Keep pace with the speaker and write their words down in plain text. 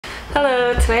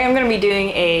Hello, today I'm going to be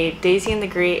doing a Daisy and the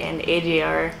Great and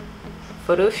AJR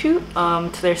photo shoot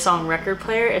to their song Record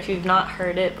Player. If you've not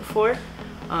heard it before,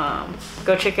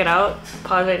 go check it out.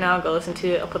 Pause right now, go listen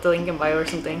to it. I'll put the link in bio or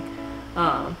something.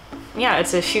 Yeah,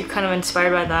 it's a shoot kind of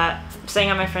inspired by that. I'm staying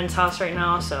at my friend's house right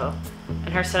now,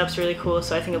 and her setup's really cool,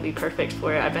 so I think it'll be perfect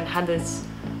for it. I've had this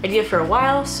idea for a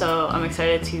while, so I'm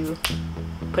excited to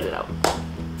put it out.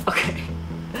 Okay,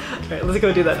 alright, let's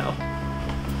go do that now.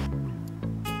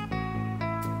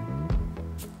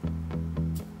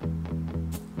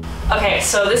 Okay,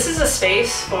 so this is a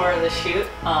space for the shoot.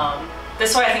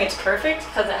 This way I think it's perfect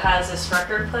because it has this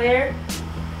record player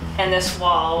and this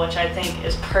wall, which I think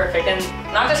is perfect. And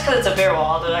not just because it's a bare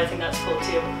wall, though I think that's cool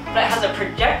too, but it has a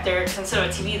projector, because instead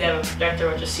of a TV they have a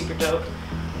projector, which is super dope.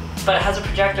 But it has a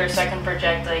projector so I can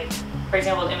project, like, for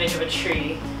example, an image of a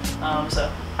tree.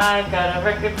 So I've got a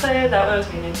record player that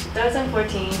was made in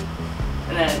 2014,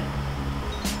 and then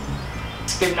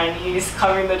script 90s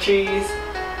covering the trees.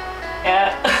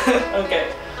 Yeah,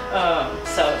 okay.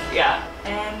 So yeah,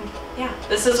 and yeah,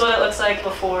 this is what it looks like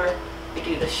before we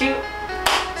do the shoot.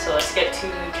 So let's get to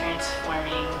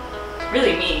transforming,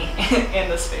 really me, in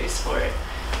the space for it.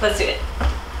 Let's do it.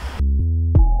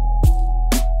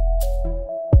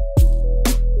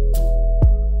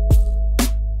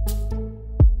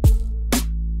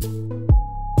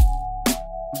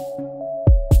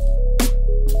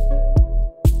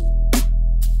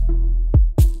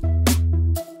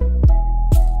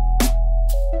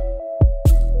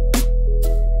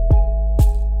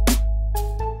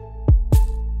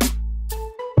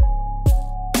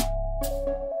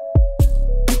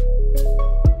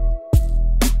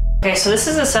 Okay, so this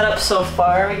is the setup so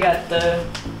far. We got the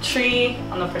tree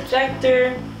on the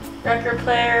projector, record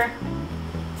player.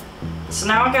 So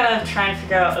now I gotta try and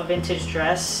figure out a vintage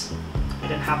dress. I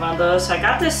didn't have one of those, so I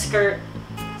got this skirt.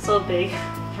 It's a little big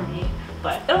for me,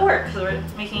 but it'll work because we're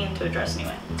making it into a dress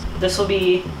anyway. This will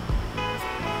be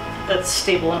that's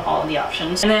stable in all of the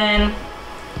options. And then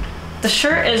the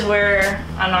shirt is where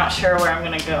I'm not sure where I'm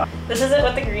gonna go. This is it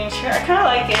with the green shirt. I kind of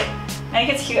like it. I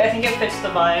think it's cute. I think it fits the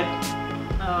vibe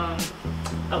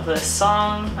of the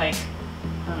song, like,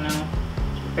 I don't know,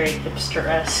 very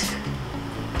hipster-esque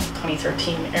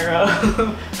 2013 era,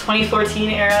 2014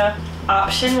 era.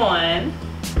 Option 1.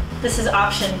 This is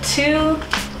option 2. I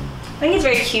think it's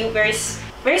very cute, very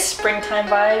springtime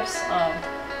vibes,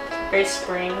 very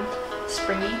springy.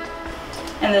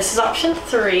 And this is option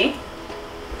 3.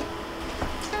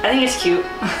 I think it's cute.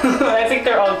 I think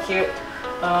they're all cute.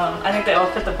 I think they all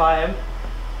fit the vibe.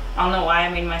 I don't know why I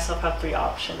made myself have 3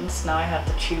 options. Now I have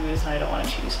to choose and I don't want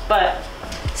to choose. But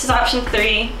this is option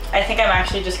 3. I think I'm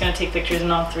actually just going to take pictures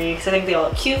in all 3 because I think they all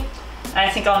look cute. And I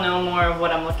think I'll know more of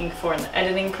what I'm looking for in the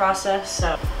editing process.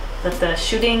 So let the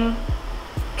shooting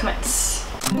commence.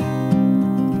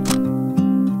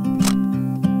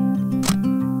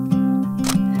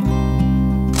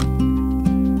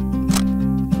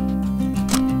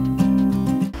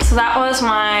 So that was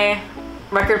my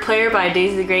Record Player by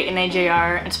Daisy the Great and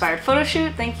AJR inspired photo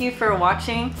shoot. Thank you for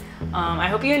watching. I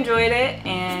hope you enjoyed it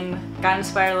and got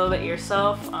inspired a little bit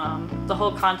yourself. The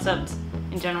whole concept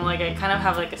in general, like, I kind of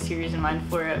have like a series in mind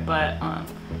for it, but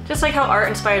just like how art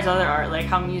inspires other art, like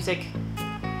how music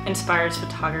inspires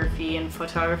photography and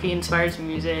photography inspires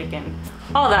music and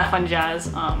all that fun jazz.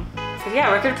 'Cause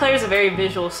yeah, Record Player is a very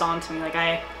visual song to me. Like,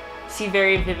 I see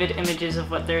very vivid images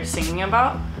of what they're singing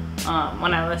about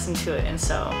when I listen to it, and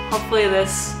so hopefully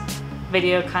this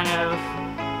video kind of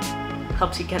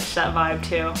helps you catch that vibe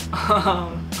too.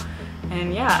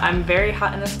 And yeah, I'm very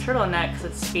hot in this turtleneck because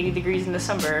it's 80 degrees in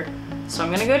December, so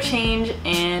I'm gonna go change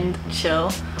and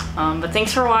chill. But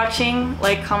thanks for watching.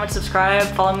 Like, comment, subscribe,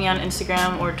 follow me on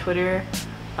Instagram or Twitter,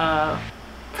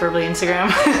 preferably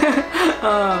Instagram,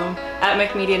 at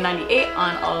McMedia98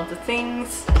 on all of the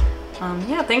things.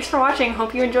 Yeah, thanks for watching.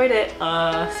 Hope you enjoyed it.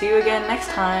 See you again next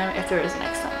time, if there is a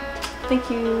next time. Thank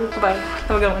you. Bye-bye.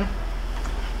 Have a good one.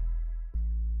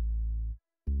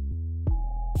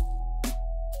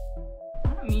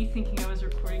 Not me thinking I was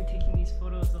recording taking these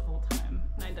photos the whole time.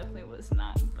 And I definitely was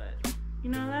not, but you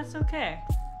know, that's okay.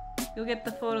 You'll get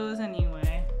the photos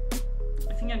anyway.